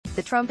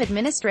the Trump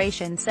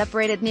administration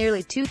separated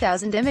nearly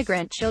 2,000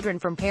 immigrant children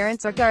from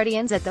parents or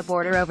guardians at the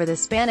border over the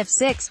span of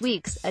 6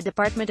 weeks, a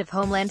Department of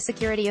Homeland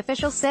Security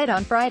official said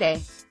on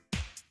Friday.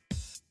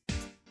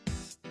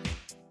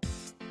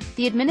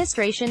 The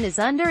administration is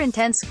under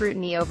intense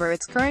scrutiny over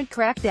its current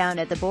crackdown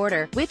at the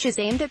border, which is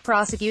aimed at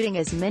prosecuting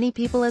as many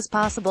people as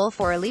possible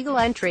for illegal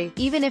entry,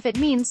 even if it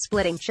means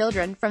splitting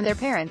children from their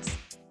parents.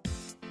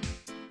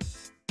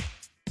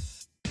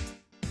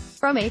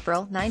 From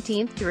April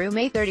 19 through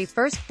May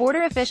 31,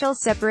 border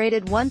officials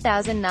separated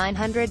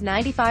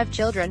 1,995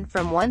 children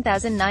from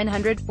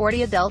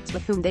 1,940 adults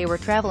with whom they were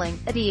traveling,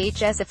 a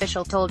DHS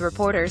official told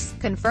reporters,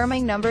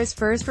 confirming numbers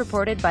first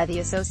reported by the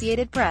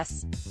Associated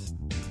Press.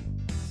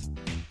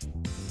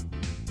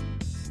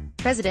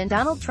 President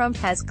Donald Trump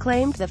has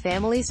claimed the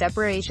family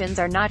separations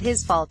are not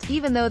his fault,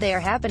 even though they are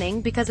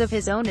happening because of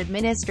his own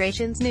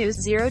administration's new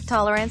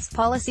zero-tolerance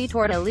policy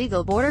toward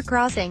illegal border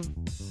crossing.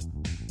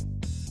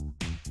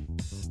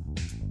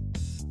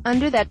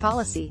 Under that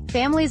policy,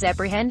 families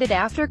apprehended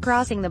after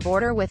crossing the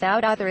border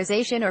without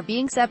authorization or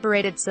being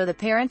separated so the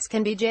parents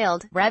can be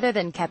jailed, rather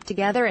than kept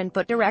together and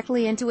put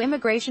directly into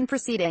immigration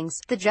proceedings.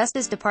 The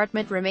Justice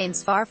Department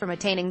remains far from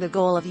attaining the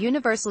goal of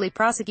universally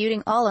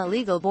prosecuting all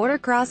illegal border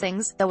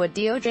crossings, though a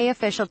DOJ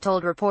official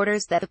told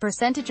reporters that the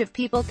percentage of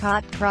people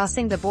caught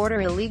crossing the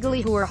border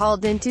illegally who were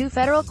hauled into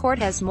federal court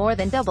has more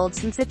than doubled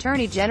since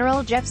Attorney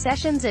General Jeff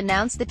Sessions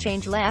announced the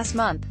change last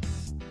month.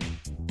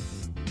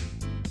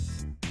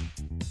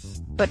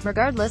 But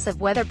regardless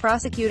of whether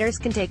prosecutors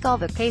can take all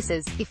the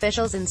cases,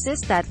 officials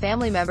insist that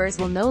family members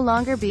will no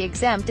longer be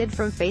exempted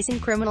from facing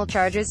criminal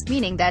charges,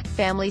 meaning that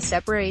family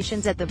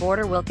separations at the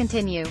border will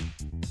continue.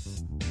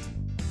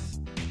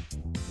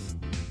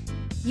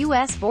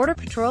 U.S. Border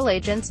Patrol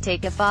agents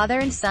take a father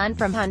and son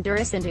from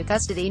Honduras into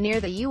custody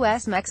near the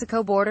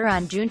U.S.-Mexico border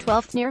on June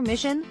 12 near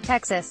Mission,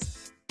 Texas.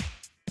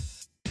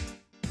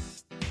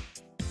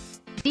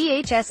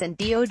 DHS and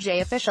DOJ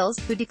officials,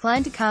 who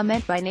declined to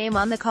comment by name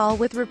on the call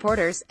with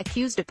reporters,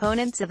 accused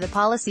opponents of the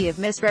policy of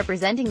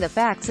misrepresenting the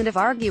facts and of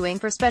arguing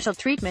for special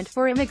treatment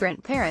for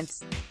immigrant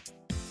parents.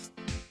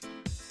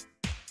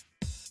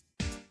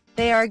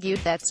 They argued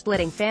that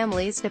splitting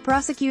families to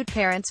prosecute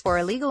parents for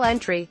illegal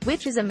entry,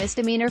 which is a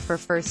misdemeanor for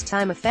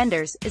first-time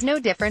offenders, is no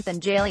different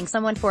than jailing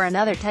someone for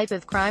another type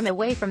of crime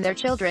away from their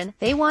children.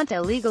 They want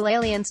illegal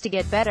aliens to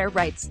get better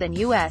rights than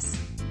U.S.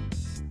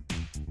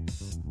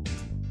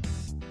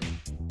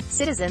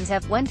 citizens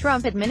have, one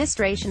Trump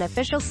administration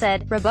official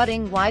said,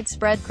 rebutting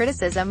widespread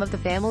criticism of the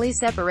family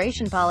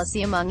separation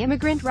policy among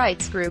immigrant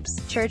rights groups,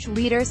 church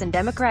leaders and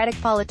Democratic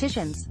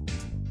politicians.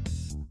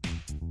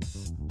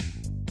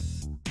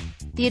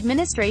 The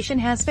administration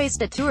has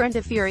faced a torrent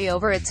of fury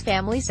over its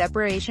family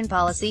separation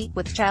policy,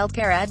 with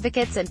childcare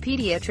advocates and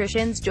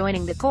pediatricians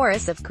joining the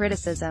chorus of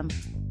criticism.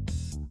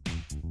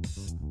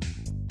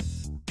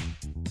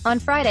 On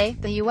Friday,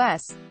 the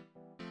U.S.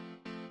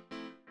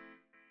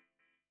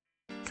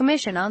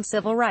 Commission on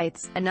Civil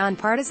Rights, a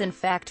nonpartisan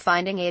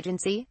fact-finding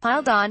agency,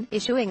 piled on,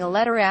 issuing a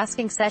letter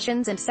asking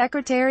Sessions and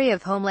Secretary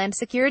of Homeland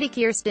Security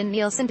Kirstjen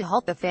Nielsen to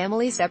halt the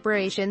family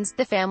separations.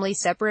 The family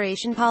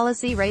separation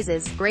policy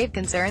raises grave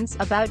concerns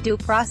about due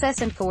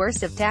process and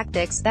coercive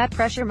tactics that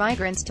pressure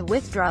migrants to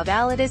withdraw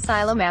valid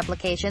asylum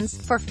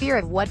applications, for fear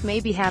of what may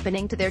be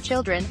happening to their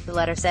children. The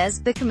letter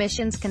says, the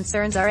Commission's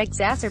concerns are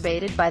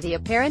exacerbated by the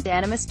apparent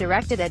animus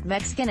directed at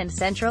Mexican and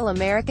Central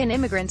American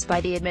immigrants by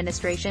the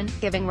administration,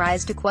 giving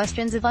rise to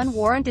questions of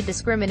unwarranted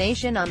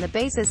discrimination on the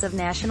basis of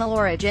national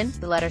origin.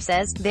 The letter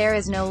says, there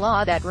is no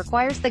law that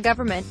requires the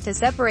government to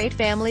separate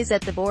families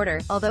at the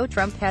border, although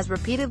Trump has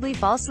repeatedly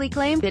falsely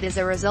claimed it is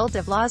a result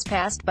of laws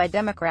passed by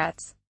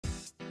Democrats.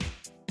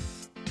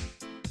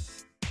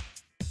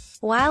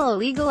 While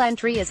illegal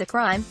entry is a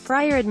crime,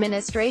 prior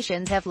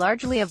administrations have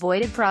largely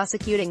avoided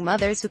prosecuting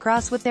mothers who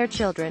cross with their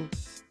children.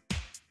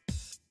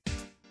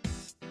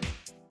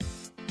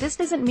 This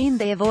doesn't mean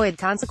they avoid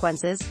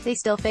consequences. They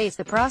still face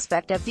the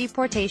prospect of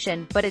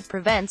deportation, but it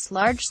prevents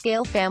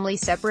large-scale family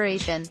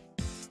separation.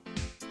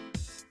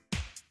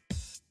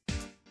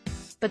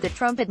 But the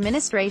Trump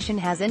administration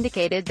has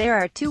indicated there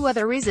are two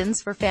other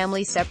reasons for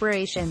family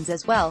separations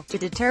as well, to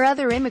deter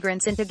other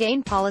immigrants and to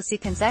gain policy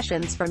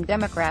concessions from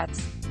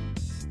Democrats.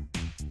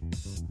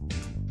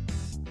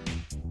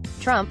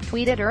 Trump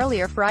tweeted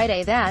earlier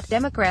Friday that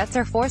Democrats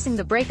are forcing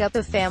the breakup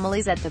of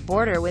families at the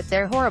border with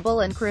their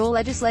horrible and cruel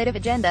legislative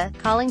agenda,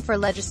 calling for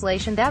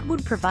legislation that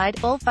would provide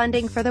full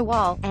funding for the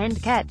wall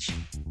and catch.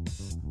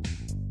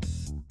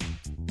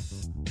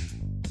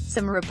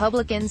 Some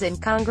Republicans in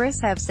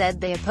Congress have said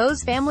they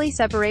oppose family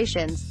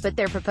separations, but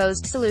their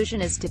proposed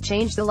solution is to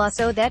change the law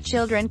so that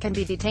children can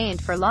be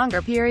detained for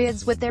longer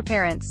periods with their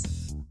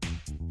parents.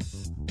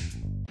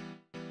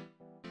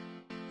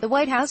 The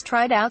White House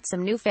tried out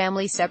some new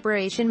family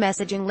separation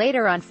messaging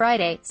later on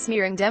Friday,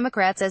 smearing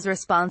Democrats as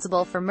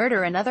responsible for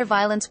murder and other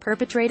violence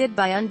perpetrated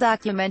by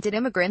undocumented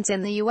immigrants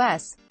in the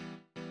U.S.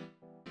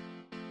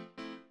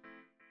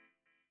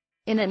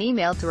 In an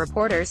email to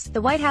reporters,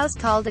 the White House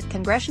called it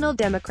congressional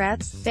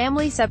Democrats'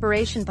 family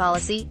separation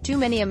policy. Too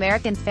many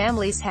American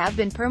families have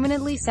been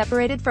permanently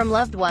separated from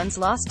loved ones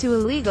lost to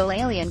illegal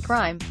alien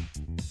crime.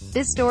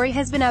 This story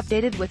has been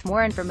updated with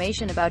more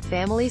information about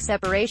family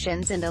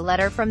separations in a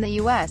letter from the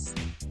U.S.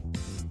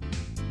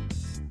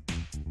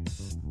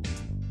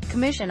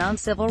 Commission on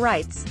Civil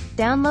Rights.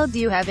 Download. Do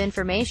you have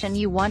information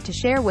you want to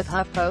share with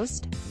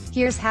HuffPost?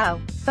 Here's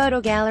how.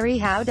 Photo gallery.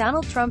 How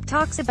Donald Trump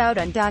talks about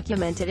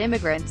undocumented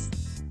immigrants.